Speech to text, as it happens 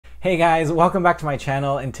Hey guys, welcome back to my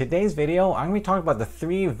channel. In today's video, I'm going to be talking about the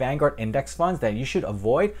 3 Vanguard index funds that you should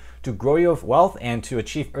avoid to grow your wealth and to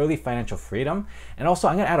achieve early financial freedom. And also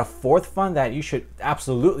I'm going to add a 4th fund that you should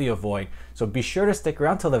absolutely avoid. So be sure to stick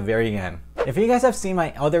around till the very end. If you guys have seen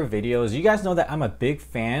my other videos, you guys know that I'm a big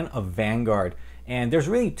fan of Vanguard. And there's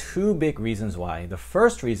really 2 big reasons why. The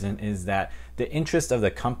first reason is that the interest of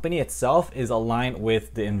the company itself is aligned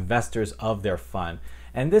with the investors of their fund.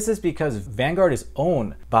 And this is because Vanguard is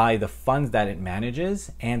owned by the funds that it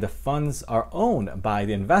manages, and the funds are owned by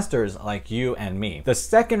the investors like you and me. The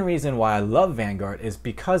second reason why I love Vanguard is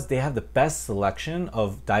because they have the best selection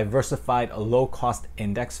of diversified low-cost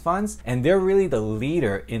index funds, and they're really the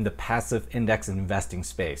leader in the passive index investing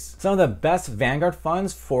space. Some of the best Vanguard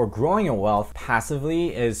funds for growing your wealth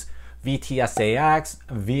passively is VTSAX,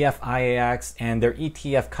 VFIAX, and their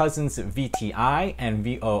ETF cousins VTI and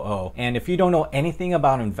VOO. And if you don't know anything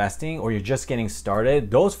about investing or you're just getting started,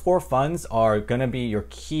 those 4 funds are gonna be your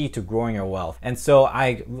key to growing your wealth. And so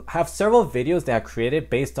I have several videos that I created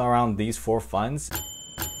based around these 4 funds.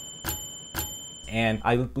 And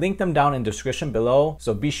I linked them down in the description below.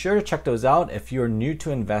 So be sure to check those out if you're new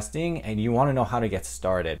to investing and you want to know how to get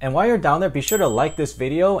started. And while you're down there, be sure to like this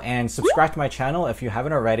video and subscribe to my channel if you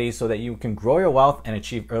haven't already so that you can grow your wealth and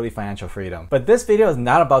achieve early financial freedom. But this video is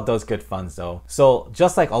not about those good funds though. So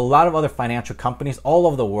just like a lot of other financial companies all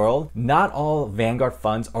over the world, not all Vanguard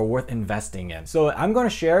funds are worth investing in. So I'm going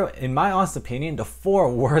to share, in my honest opinion, the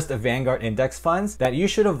 4 worst Vanguard index funds that you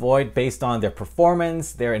should avoid based on their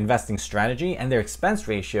performance, their investing strategy, and their expense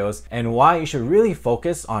ratios, and why you should really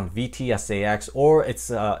focus on VTSAX or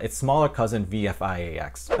its smaller cousin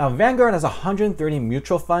VFIAX. Now Vanguard has 130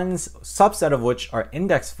 mutual funds, subset of which are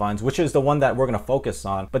index funds, which is the one that we're going to focus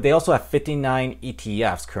on, but they also have 59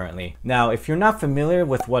 ETFs currently. Now if you're not familiar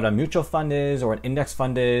with what a mutual fund is or an index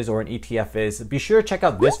fund is or an ETF is, be sure to check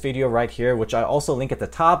out this video right here, which I also link at the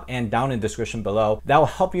top and down in the description below. That will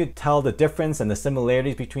help you tell the difference and the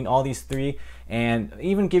similarities between all these 3, and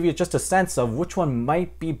even give you just a sense of which one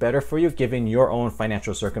might be better for you given your own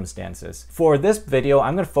financial circumstances. For this video,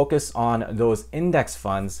 I'm going to focus on those index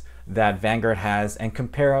funds that Vanguard has and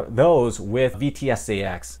compare those with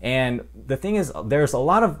VTSAX. And the thing is, there's a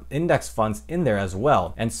lot of index funds in there as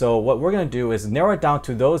well. And so what we're going to do is narrow it down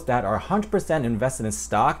to those that are 100% invested in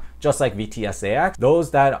stock, just like VTSAX,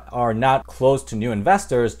 those that are not closed to new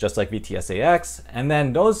investors, just like VTSAX, and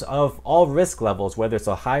then those of all risk levels, whether it's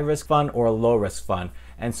a high risk fund or a low risk fund.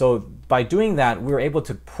 And so by doing that, we were able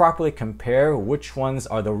to properly compare which ones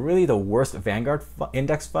are really the worst Vanguard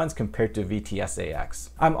index funds compared to VTSAX.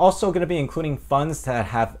 I'm also going to be including funds that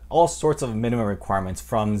have all sorts of minimum requirements,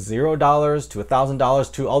 from $0 to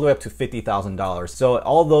 $1,000 to all the way up to $50,000. So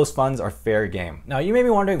all those funds are fair game. Now you may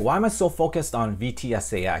be wondering, why am I so focused on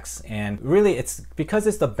VTSAX? And really it's because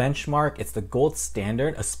it's the benchmark, it's the gold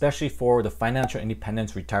standard, especially for the financial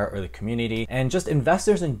independence retire early community and just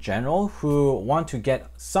investors in general who want to get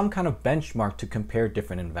some kind of benchmark to compare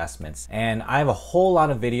different investments. And I have a whole lot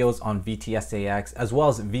of videos on VTSAX as well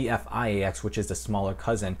as VFIAX, which is the smaller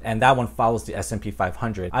cousin, and that one follows the S&P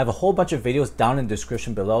 500. I have a whole bunch of videos down in the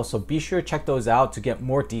description below, so be sure to check those out to get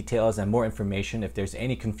more details and more information if there's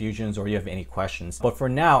any confusions or you have any questions. But for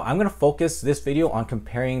now, I'm going to focus this video on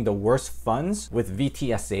comparing the worst funds with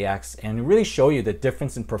VTSAX and really show you the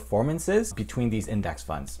difference in performances between these index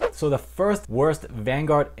funds. So the first worst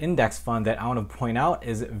Vanguard index fund that I want to point out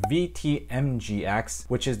is VTMGX,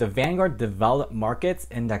 which is the Vanguard Developed Markets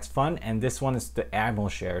Index Fund, and this one is the Admiral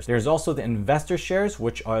shares. There's also the investor shares,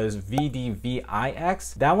 which is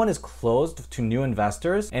VDVIX. That one is closed to new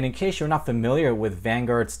investors. And in case you're not familiar with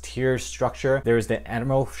Vanguard's tier structure, there's the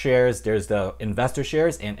Admiral shares, there's the investor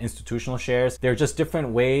shares, and institutional shares. They're just different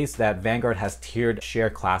ways that Vanguard has tiered share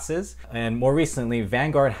classes. And more recently,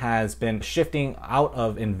 Vanguard has been shifting out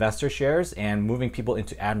of investor shares and moving people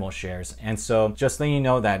into Admiral shares. And so just letting you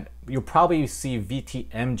know that you'll probably see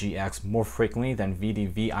VTMGX more frequently than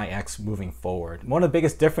VDVIX moving forward. One of the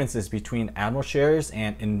biggest differences between Admiral shares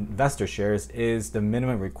and investor shares is the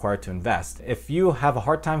minimum required to invest. If you have a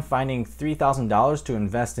hard time finding $3,000 to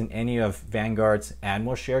invest in any of Vanguard's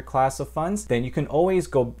Admiral share class of funds, then you can always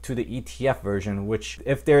go to the ETF version, which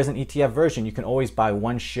if there is an ETF version, you can always buy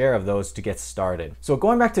 1 share of those to get started. So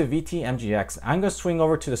going back to VTMGX, I'm going to swing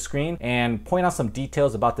over to the screen and point out some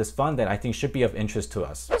details about this fund that I think should be of interest to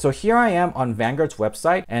us. So here I am on Vanguard's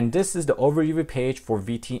website, and this is the overview page for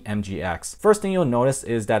VTMGX. First thing you'll notice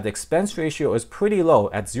is that the expense ratio is pretty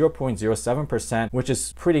low at 0.07%, which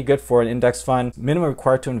is pretty good for an index fund. Minimum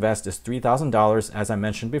required to invest is $3,000, as I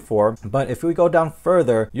mentioned before. But if we go down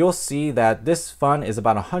further, you'll see that this fund is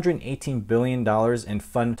about $118 billion in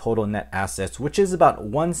fund total net assets, which is about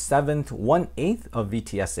 1/7, 1/8 of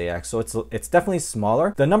VTSAX. So it's definitely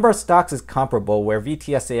smaller. The number of stocks is comparable, where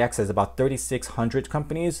VTSAX has about 3,600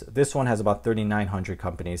 companies. This one has about 3,900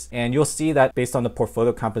 companies. And you'll see that based on the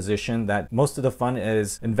portfolio composition that most of the fund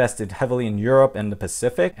is invested heavily in Europe and the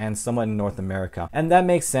Pacific and somewhat in North America. And that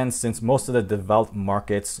makes sense since most of the developed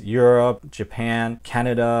markets, Europe, Japan,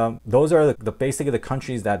 Canada, those are basically the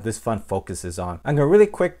countries that this fund focuses on. I'm going to really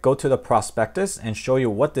quick go to the prospectus and show you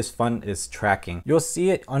what this fund is tracking. You'll see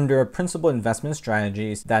it under principal investment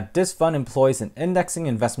strategies that this fund employs an indexing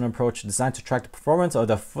investment approach designed to track the performance of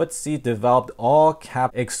the FTSE developed all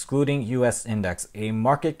cap excluding US index, a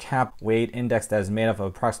market cap weight index that is made up of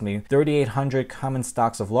approximately 3,800 common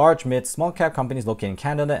stocks of large, mid, small cap companies located in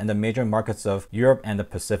Canada and the major markets of Europe and the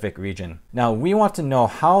Pacific region. Now we want to know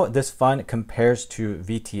how this fund compares to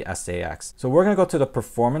VTSAX. So we're going to go to the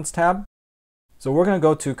performance tab. So we're going to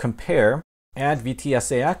go to compare, add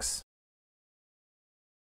VTSAX.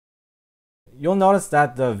 You'll notice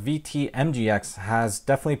that the VTMGX has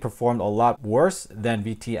definitely performed a lot worse than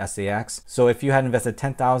VTSAX. So if you had invested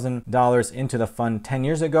 $10,000 into the fund 10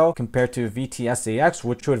 years ago compared to VTSAX,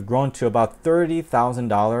 which would have grown to about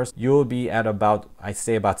 $30,000, you'll be at about, I'd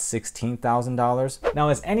say about $16,000. Now,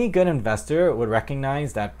 as any good investor would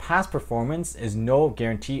recognize that past performance is no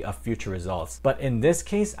guarantee of future results. But in this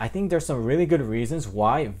case, I think there's some really good reasons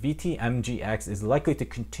why VTMGX is likely to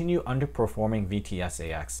continue underperforming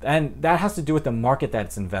VTSAX. And that has to do with the market that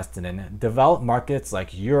it's invested in. Developed markets like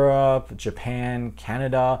Europe, Japan,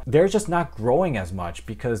 Canada, they're just not growing as much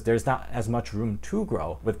because there's not as much room to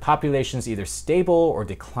grow. With populations either stable or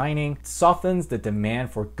declining, it softens the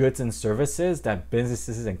demand for goods and services that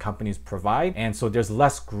businesses and companies provide. And so there's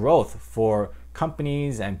less growth for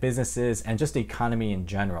companies and businesses and just the economy in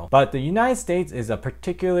general. But the United States is a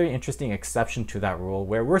particularly interesting exception to that rule,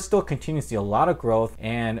 where we're still continuing to see a lot of growth,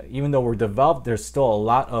 and even though we're developed, there's still a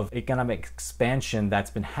lot of economic expansion that's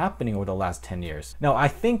been happening over the last 10 years. Now, I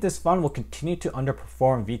think this fund will continue to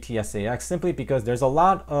underperform VTSAX simply because there's a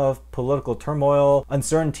lot of political turmoil,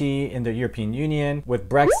 uncertainty in the European Union with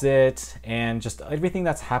Brexit, and just everything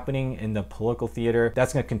that's happening in the political theater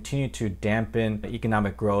that's going to continue to dampen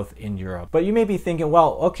economic growth in Europe. But you may be thinking,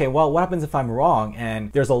 well, okay, well, what happens if I'm wrong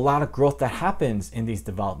and there's a lot of growth that happens in these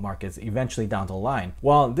developed markets eventually down the line?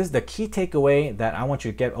 Well, this is the key takeaway that I want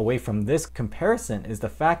you to get away from this comparison, is the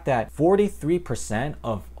fact that 43%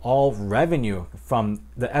 of all revenue from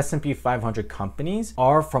the S&P 500 companies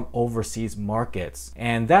are from overseas markets.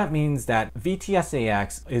 And that means that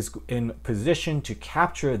VTSAX is in position to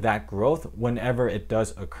capture that growth whenever it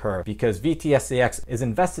does occur, because VTSAX is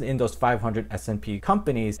invested in those 500 S&P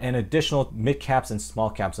companies and additional mid caps and small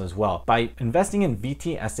caps as well. By investing in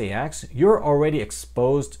VTSAX, you're already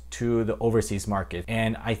exposed to the overseas market.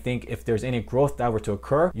 And I think if there's any growth that were to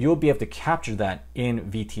occur, you'll be able to capture that in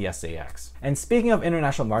VTSAX. And speaking of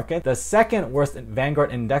international market, the second worst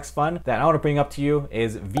Vanguard index fund that I want to bring up to you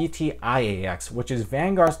is VTIAX, which is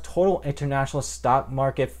Vanguard's total international stock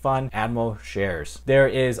market fund, Admiral shares. There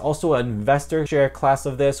is also an investor share class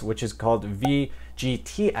of this, which is called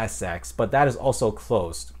VTSAX, but that is also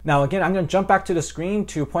closed. Now again, I'm going to jump back to the screen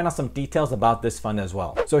to point out some details about this fund as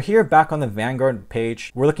well. So here back on the Vanguard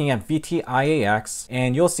page, we're looking at VTIAX,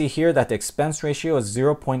 and you'll see here that the expense ratio is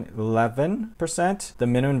 0.11%. The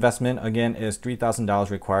minimum investment again is $3,000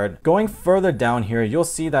 required. Going further down here, you'll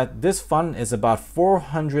see that this fund is about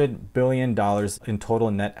 $400 billion in total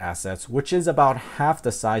net assets, which is about half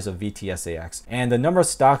the size of VTSAX. And the number of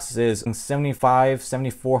stocks is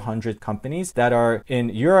 7,400 companies that are in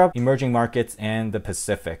Europe, emerging markets, and the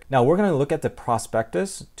Pacific. Now we're going to look at the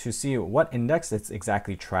prospectus to see what index it's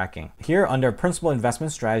exactly tracking. Here under principal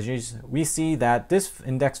investment strategies, we see that this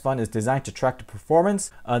index fund is designed to track the performance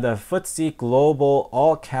of the FTSE Global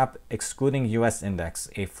All Cap excluding US index,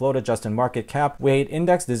 a float adjusted market cap weight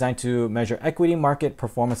index designed to measure equity market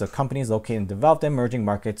performance of companies located in developed and emerging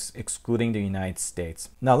markets excluding the United States.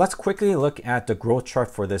 Now let's quickly look at the growth chart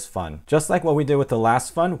for this fund. Just like what we did with the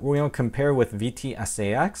last fund, we're going to compare with VTSAX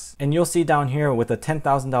VTSAX. And you'll see down here with a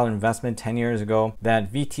 $10,000 investment 10 years ago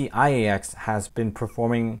that VTIAX has been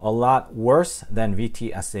performing a lot worse than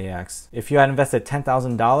VTSAX. If you had invested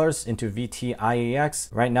 $10,000 into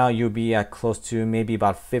VTIAX, right now you'd be at close to maybe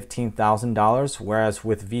about $15,000, whereas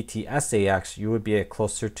with VTSAX, you would be at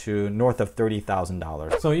closer to north of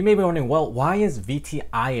 $30,000. So you may be wondering, well, why is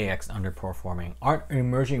VTIAX underperforming? Aren't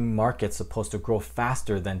emerging markets supposed to grow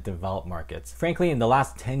faster than developed markets? Frankly, in the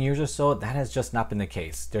last 10 years or so, that has just not been the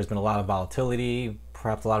case. There's been a lot of volatility,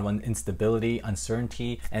 perhaps a lot of instability,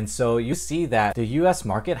 uncertainty. And so you see that the US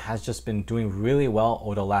market has just been doing really well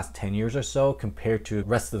over the last 10 years or so compared to the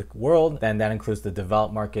rest of the world. Then that includes the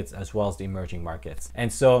developed markets as well as the emerging markets.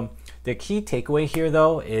 And so the key takeaway here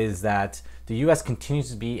though is that the US continues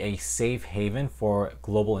to be a safe haven for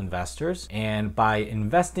global investors. And by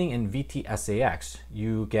investing in VTSAX,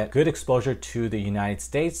 you get good exposure to the United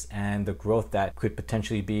States and the growth that could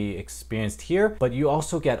potentially be experienced here. But you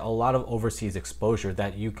also get a lot of overseas exposure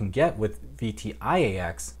that you can get with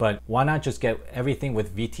VTIAX. But why not just get everything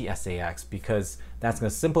with VTSAX? Because that's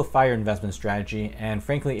going to simplify your investment strategy. And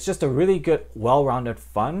frankly, it's just a really good, well-rounded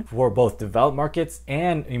fund for both developed markets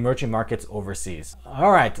and emerging markets overseas.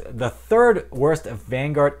 All right, the third worst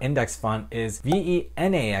Vanguard index fund is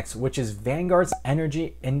VENAX, which is Vanguard's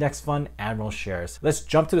Energy Index Fund Admiral Shares. Let's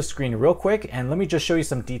jump to the screen real quick and let me just show you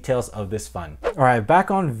some details of this fund. All right,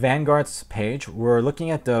 back on Vanguard's page, we're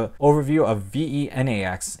looking at the overview of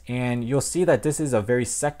VENAX, and you'll see that this is a very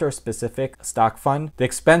sector-specific stock fund. The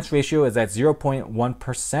expense ratio is at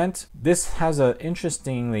 0.1%. This has an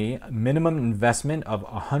interestingly minimum investment of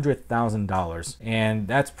 $100,000, and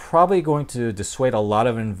that's probably going to dissuade a lot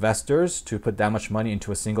of investors to put that much money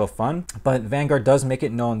into a single fund. But Vanguard does make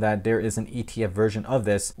it known that there is an ETF version of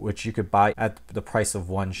this, which you could buy at the price of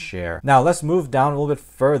one share. Now let's move down a little bit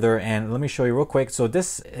further and let me show you real quick. So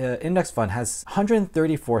this index fund has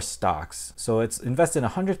 134 stocks. So it's invested in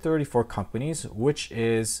 134 companies, which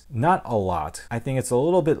is not a lot. I think it's a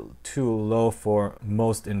little bit too low for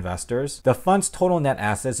most investors. The fund's total net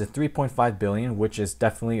assets is $3.5 billion, which is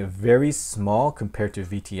definitely very small compared to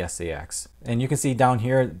VTSAX. And you can see down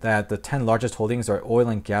here that the 10 largest holdings are oil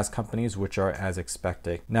and gas companies, which are as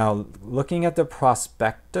expected. Now, looking at the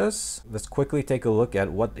prospectus, let's quickly take a look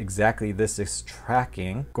at what exactly this is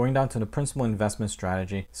tracking. Going down to the principal investment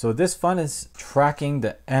strategy. So this fund is tracking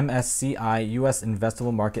the MSCI US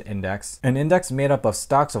Investable Market Index, an index made up of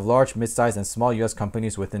stocks of large, mid-sized, and small US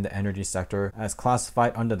companies within the energy sector as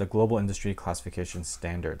classified under the Global Industry Classification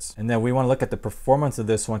Standards. And then we want to look at the performance of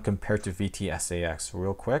this one compared to VTSAX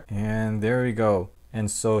real quick. And there we go. And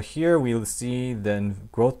so here we see the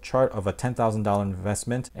growth chart of a $10,000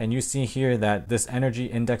 investment. And you see here that this energy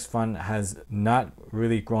index fund has not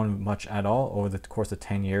really grown much at all over the course of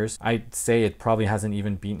 10 years. I'd say it probably hasn't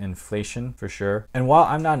even beaten inflation for sure. And while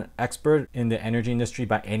I'm not an expert in the energy industry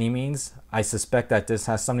by any means, I suspect that this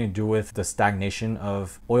has something to do with the stagnation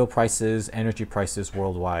of oil prices, energy prices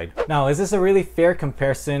worldwide. Now, is this a really fair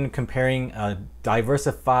comparison comparing a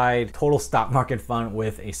diversified total stock market fund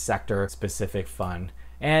with a sector specific fund?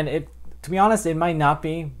 And to be honest, it might not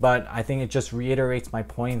be, but I think it just reiterates my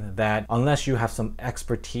point that unless you have some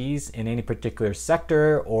expertise in any particular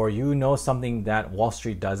sector or you know something that Wall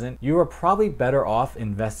Street doesn't, you are probably better off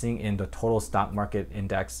investing in the total stock market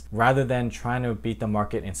index rather than trying to beat the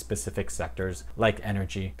market in specific sectors like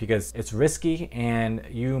energy, because it's risky and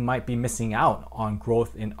you might be missing out on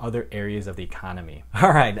growth in other areas of the economy.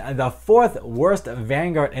 All right, the fourth worst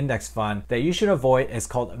Vanguard index fund that you should avoid is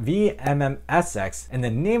called VMMSX, and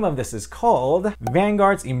the name of this is called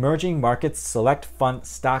Vanguard's Emerging Markets Select Fund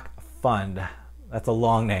Stock Fund. That's a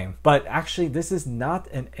long name. But actually, this is not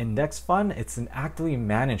an index fund. It's an actively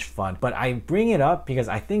managed fund. But I bring it up because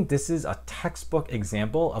I think this is a textbook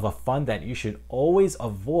example of a fund that you should always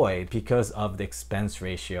avoid because of the expense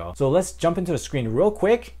ratio. So let's jump into the screen real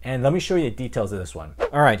quick and let me show you the details of this one.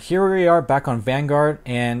 All right, here we are back on Vanguard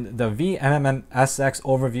and the VMMSX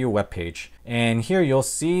overview webpage. And here you'll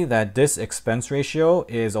see that this expense ratio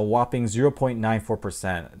is a whopping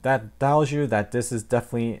 0.94%. That tells you that this is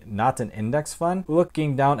definitely not an index fund.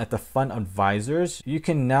 Looking down at the fund advisors, you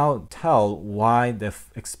can now tell why the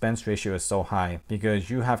expense ratio is so high, because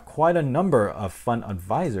you have quite a number of fund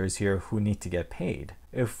advisors here who need to get paid.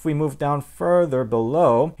 If we move down further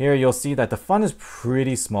below, here you'll see that the fund is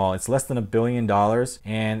pretty small. It's less than $1 billion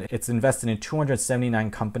and it's invested in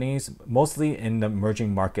 279 companies, mostly in the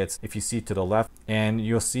emerging markets, if you see to the left. And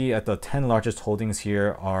you'll see at the 10 largest holdings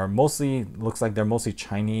here are mostly, looks like they're mostly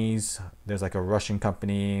Chinese. There's like a Russian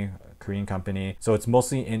company, Korean company. So it's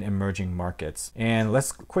mostly in emerging markets. And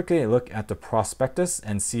let's quickly look at the prospectus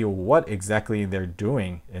and see what exactly they're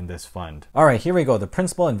doing in this fund. All right, here we go. The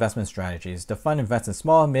principal investment strategies. The fund invests in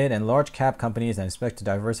small, mid, and large cap companies and expects to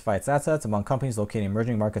diversify its assets among companies located in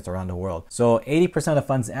emerging markets around the world. So 80% of the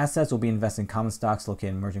fund's assets will be invested in common stocks located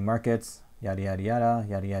in emerging markets, yada, yada, yada,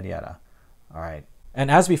 yada, yada, yada. All right. And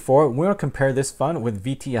as before, we're going to compare this fund with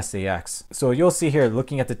VTSAX. So you'll see here,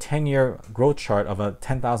 looking at the 10-year growth chart of a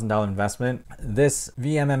 $10,000 investment, this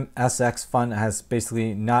VMMSX fund has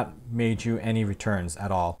basically not made you any returns at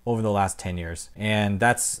all over the last 10 years. And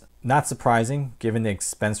that's not surprising given the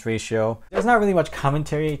expense ratio. There's not really much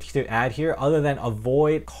commentary to add here other than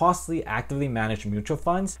avoid costly, actively managed mutual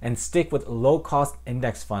funds and stick with low-cost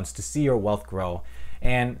index funds to see your wealth grow.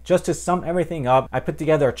 And just to sum everything up, I put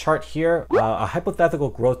together a chart here, a hypothetical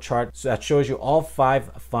growth chart that shows you all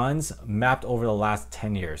 5 funds mapped over the last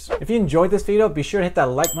 10 years. If you enjoyed this video, be sure to hit that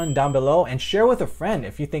like button down below and share with a friend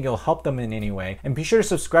if you think it'll help them in any way. And be sure to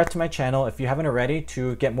subscribe to my channel if you haven't already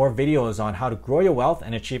to get more videos on how to grow your wealth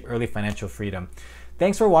and achieve early financial freedom.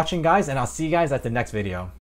 Thanks for watching, guys, and I'll see you guys at the next video.